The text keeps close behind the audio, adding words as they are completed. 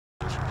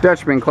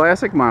Dutchmen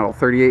Classic Model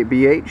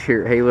 38BH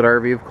here at Haylett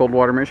RV of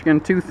Coldwater, Michigan,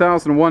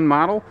 2001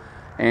 model.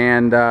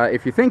 And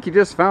if you think you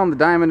just found the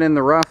diamond in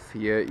the rough,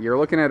 you're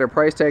looking at a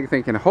price tag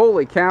thinking,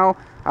 holy cow,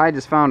 I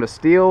just found a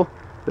steal.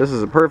 This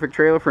is a perfect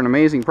trailer for an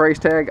amazing price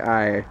tag.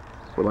 I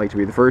would like to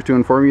be the first to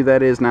inform you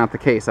that is not the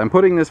case. I'm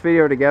putting this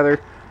video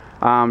together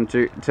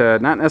to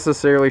not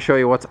necessarily show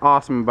you what's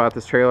awesome about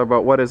this trailer,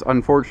 but what is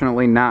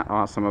unfortunately not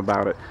awesome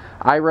about it.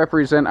 I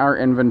represent our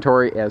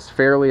inventory as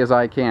fairly as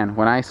I can.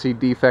 When I see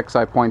defects,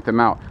 I point them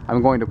out.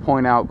 I'm going to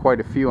point out quite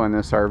a few on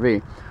this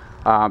RV.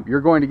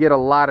 You're going to get a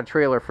lot of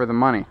trailer for the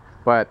money,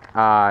 but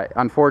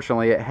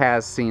unfortunately it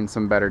has seen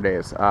some better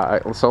days.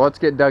 So let's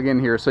get dug in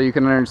here so you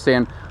can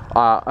understand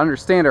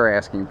our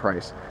asking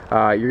price.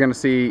 You're going to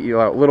see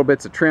little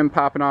bits of trim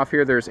popping off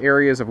here. There's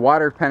areas of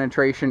water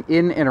penetration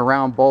in and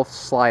around both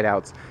slide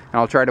outs, and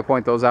I'll try to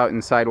point those out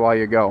inside while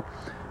you go.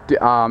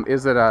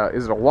 Is it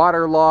a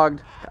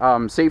waterlogged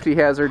safety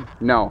hazard?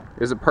 No.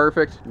 Is it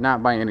perfect?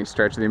 Not by any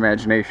stretch of the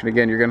imagination.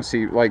 Again, you're going to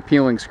see like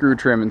peeling screw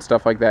trim and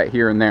stuff like that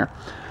here and there.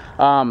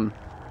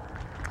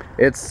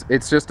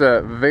 It's just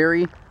a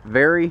very,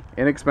 very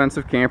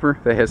inexpensive camper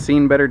that has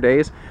seen better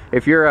days.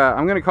 If you're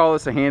I'm going to call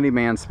this a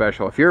handyman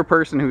special. If you're a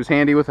person who's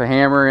handy with a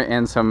hammer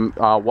and some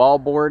wall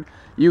board,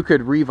 you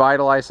could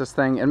revitalize this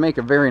thing and make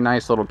a very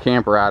nice little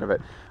camper out of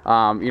it.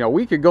 You know,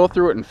 we could go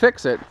through it and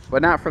fix it,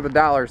 but not for the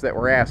dollars that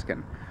we're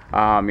asking.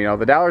 You know,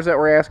 the dollars that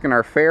we're asking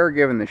are fair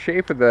given the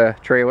shape of the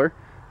trailer,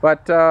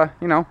 but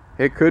you know,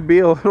 it could be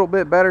a little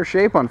bit better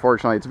shape.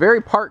 Unfortunately, it's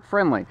very park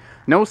friendly.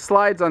 No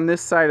slides on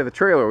this side of the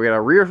trailer. We got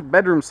a rear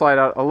bedroom slide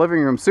out, a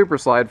living room super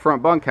slide,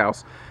 front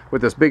bunkhouse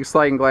with this big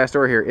sliding glass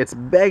door here. It's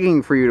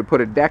begging for you to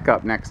put a deck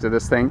up next to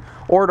this thing,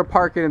 or to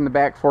park it in the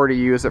back for to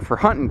use it for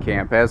hunting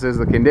camp, as is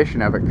the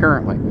condition of it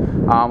currently.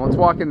 Let's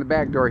walk in the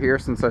back door here,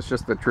 since that's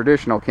just the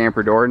traditional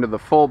camper door, into the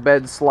full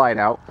bed slide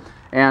out.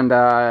 And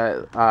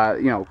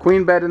you know,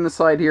 queen bed in the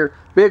slide here,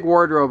 big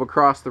wardrobe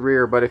across the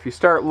rear. But if you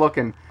start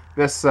looking,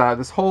 this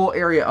whole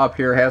area up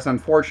here has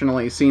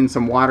unfortunately seen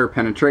some water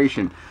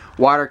penetration.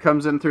 Water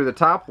comes in through the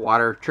top,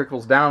 water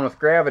trickles down with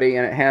gravity,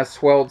 and it has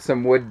swelled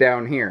some wood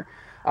down here.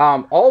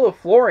 All the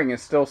flooring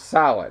is still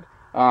solid.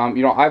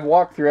 You know, I've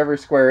walked through every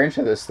square inch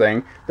of this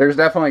thing. There's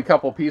definitely a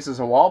couple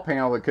pieces of wall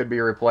panel that could be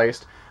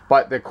replaced,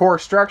 but the core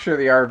structure of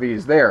the RV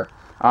is there.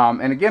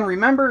 And again,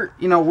 remember,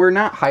 you know, we're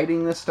not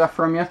hiding this stuff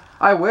from you.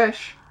 I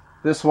wish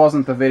this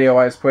wasn't the video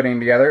I was putting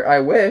together. I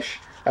wish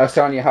I was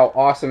telling you how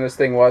awesome this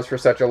thing was for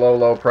such a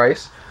low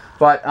price.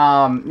 But,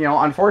 you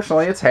know,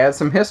 unfortunately, it's had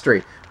some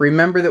history.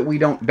 Remember that we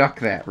don't duck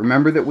that.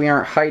 Remember that we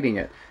aren't hiding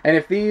it. And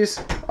if these,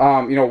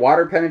 you know,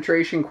 water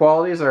penetration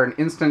qualities are an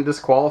instant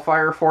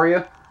disqualifier for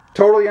you,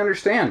 totally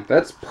understand.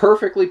 That's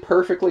perfectly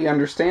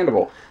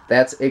understandable.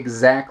 That's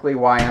exactly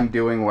why I'm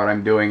doing what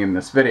I'm doing in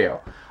this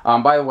video.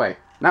 By the way,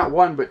 not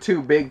one, but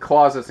two big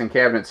closets and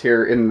cabinets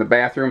here in the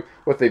bathroom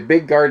with a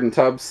big garden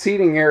tub,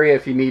 seating area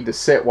if you need to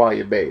sit while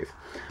you bathe.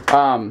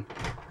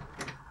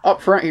 Up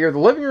front here, the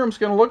living room's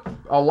going to look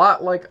a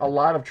lot like a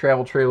lot of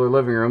travel trailer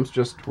living rooms,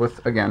 just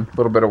with, again, a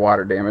little bit of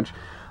water damage.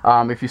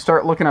 If you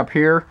start looking up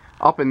here,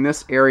 up in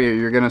this area,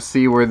 you're going to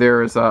see where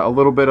there is a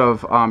little bit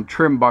of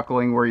trim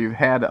buckling where you've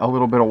had a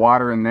little bit of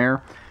water in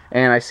there.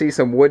 And I see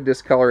some wood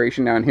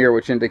discoloration down here,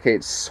 which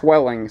indicates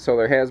swelling, so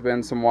there has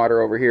been some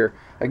water over here.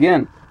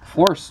 Again,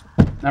 floors,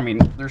 I mean,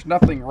 there's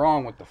nothing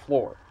wrong with the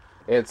floor.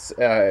 It's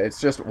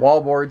just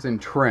wall boards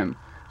and trim.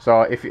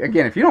 So if you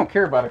don't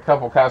care about a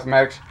couple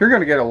cosmetics, you're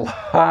going to get a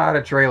lot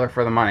of trailer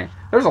for the money.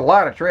 There's a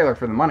lot of trailer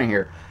for the money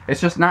here.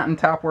 It's just not in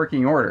top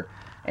working order.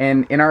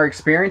 And in our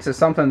experience, if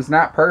something's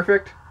not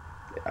perfect,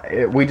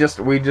 we just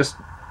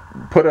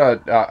put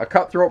a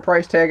cutthroat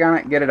price tag on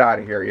it and get it out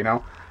of here, you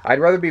know.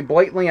 I'd rather be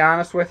blatantly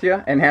honest with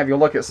you and have you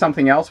look at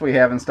something else we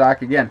have in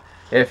stock. Again,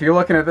 if you're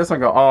looking at this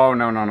one and go, oh,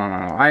 no.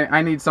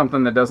 I need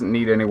something that doesn't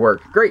need any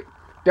work. Great.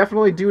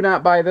 Definitely do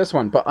not buy this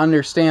one, but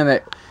understand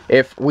that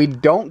if we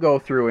don't go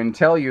through and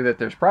tell you that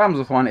there's problems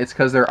with one, it's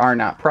because there are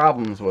not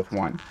problems with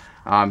one.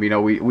 You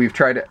know, we've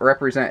tried to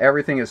represent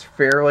everything as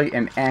fairly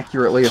and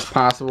accurately as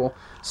possible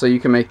so you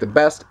can make the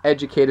best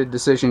educated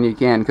decision you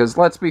can, because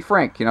let's be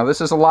frank, you know,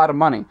 this is a lot of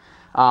money.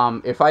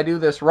 If I do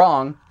this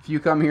wrong, if you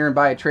come here and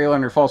buy a trailer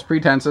under false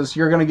pretenses,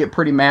 you're going to get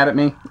pretty mad at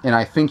me, and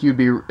I think you'd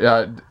be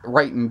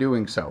right in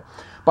doing so.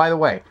 By the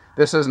way,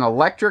 this is an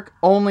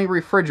electric-only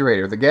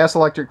refrigerator. The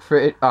gas-electric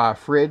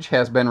fridge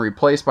has been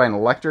replaced by an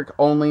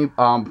electric-only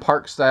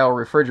park-style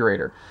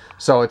refrigerator.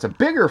 So it's a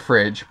bigger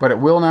fridge, but it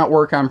will not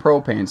work on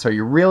propane. So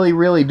you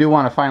really do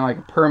want to find like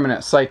a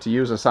permanent site to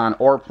use this on,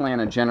 or plan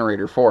a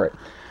generator for it.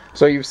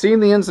 So you've seen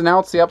the ins and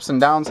outs, the ups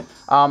and downs.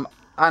 On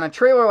a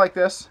trailer like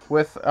this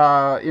with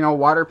you know,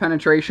 water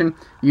penetration,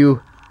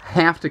 you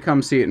have to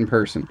come see it in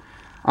person.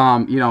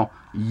 You know,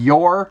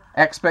 your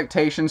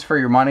expectations for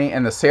your money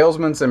and the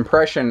salesman's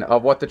impression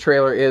of what the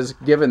trailer is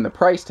given the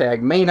price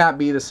tag may not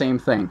be the same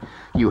thing.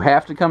 You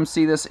have to come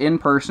see this in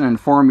person and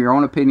form your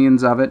own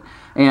opinions of it.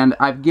 And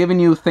I've given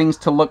you things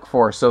to look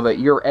for so that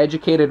you're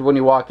educated when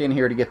you walk in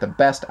here to get the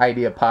best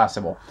idea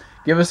possible.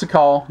 Give us a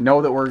call.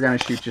 Know that we're going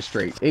to shoot you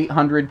straight.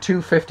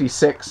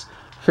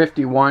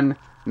 800-256-51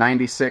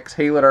 96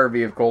 Haylett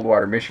RV of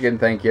Coldwater, Michigan.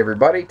 Thank you,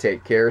 everybody.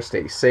 Take care.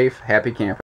 Stay safe. Happy camping.